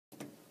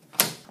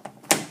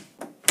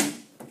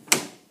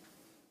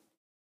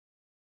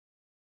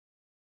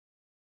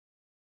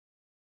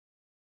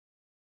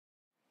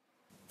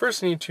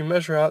First you need to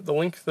measure out the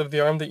length of the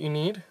arm that you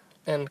need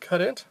and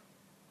cut it.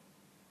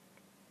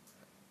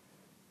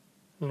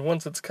 And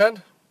once it's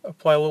cut,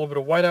 apply a little bit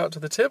of whiteout to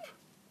the tip.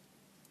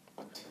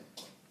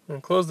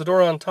 And close the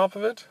door on top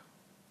of it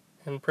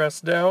and press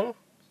down.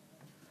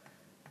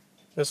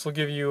 This will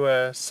give you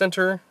a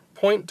center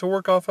point to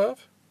work off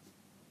of.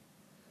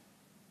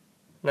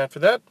 And after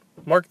that,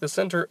 mark the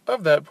center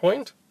of that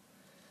point.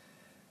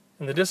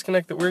 And the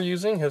disconnect that we're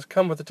using has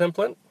come with the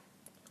template.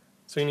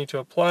 So you need to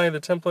apply the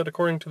template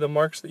according to the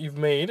marks that you've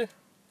made.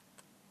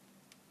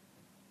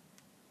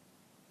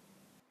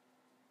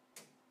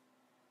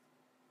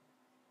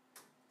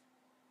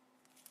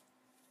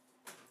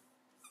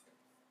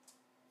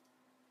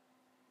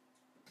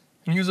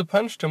 And use a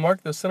punch to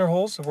mark the center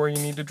holes of where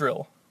you need to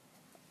drill.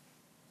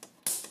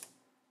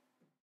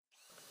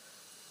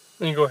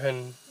 Then you go ahead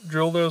and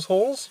drill those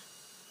holes.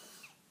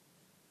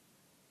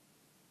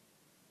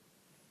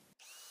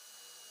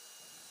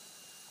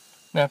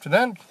 And after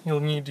that, you'll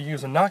need to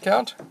use a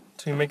knockout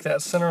to make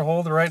that center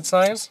hole the right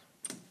size.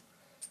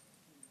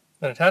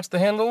 Then attach the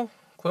handle,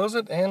 close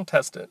it, and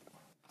test it.